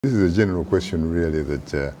This is a general question, really,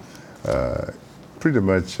 that pretty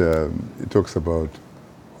much it talks about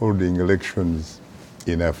holding elections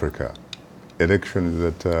in Africa, elections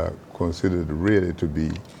that are considered really to be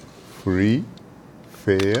free,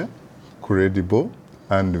 fair, credible,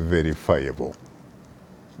 and verifiable.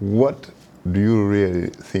 What do you really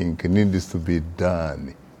think needs to be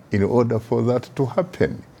done in order for that to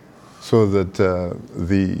happen, so that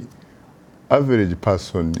the average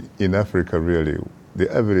person in Africa, really, the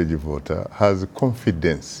average voter, has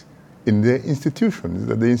confidence in their institutions,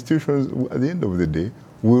 that the institutions, at the end of the day,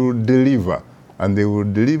 will deliver, and they will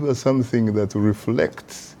deliver something that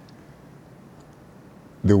reflects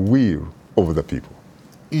the will of the people?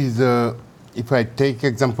 If I take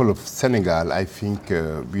example of Senegal, I think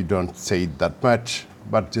we don't say it that much,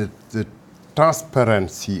 but the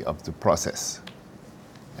transparency of the process,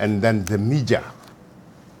 and then the media.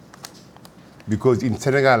 Because in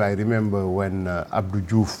Senegal, I remember when Abdou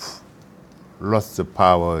Diouf lost the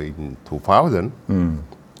power in 2000,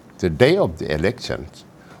 the day of the elections,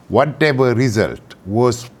 whatever result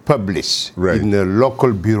was published in the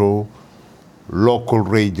local bureau, local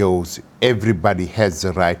radios, everybody has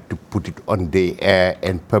the right to put it on the air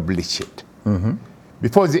and publish it.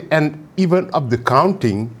 Before the end even of the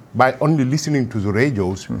counting, by only listening to the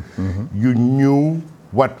radios, you knew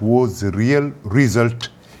what was the real result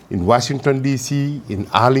in Washington, D.C., in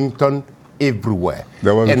Arlington, everywhere.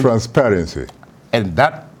 There was transparency. And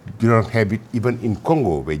that you don't have it even in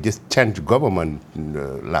Congo. They just changed government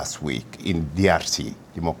last week in DRC,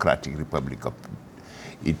 Democratic Republic of.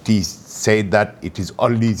 It is said that it is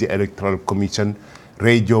only the Electoral Commission,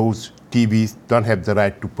 radios, TVs don't have the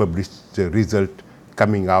right to publish the result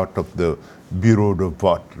coming out of the bureau de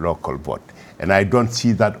vote, local vote. And I don't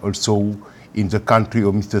see that also in the country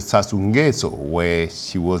of Mr. Sassou Nguesso, where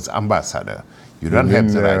she was ambassador. You don't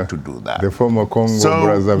have the right to do that. The former Congo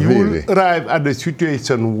Brazzaville. So you will arrive at a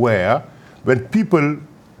situation where when people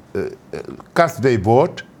cast their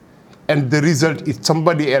vote and the result is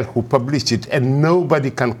somebody else who published it and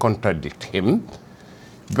nobody can contradict him.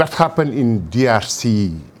 What happened in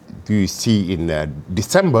DRC, you see in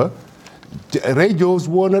December, the radios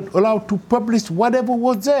were not allowed to publish whatever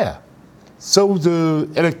was there. So the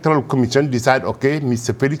Electoral Commission decided, okay,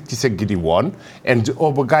 Mr. Felix Tshisekedi won, and the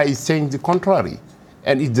other guy is saying the contrary.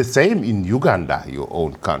 And it's the same in Uganda, your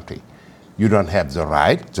own country. You don't have the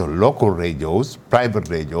right, the local radios, private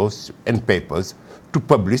radios, and papers to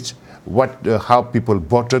publish how people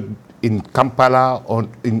voted in Kampala or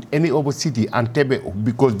in any other city, Entebbe,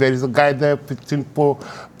 because there is a guy there for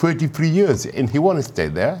 33 years and he wants to stay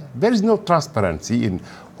there. There is no transparency in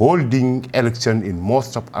holding election in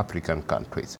most of African countries.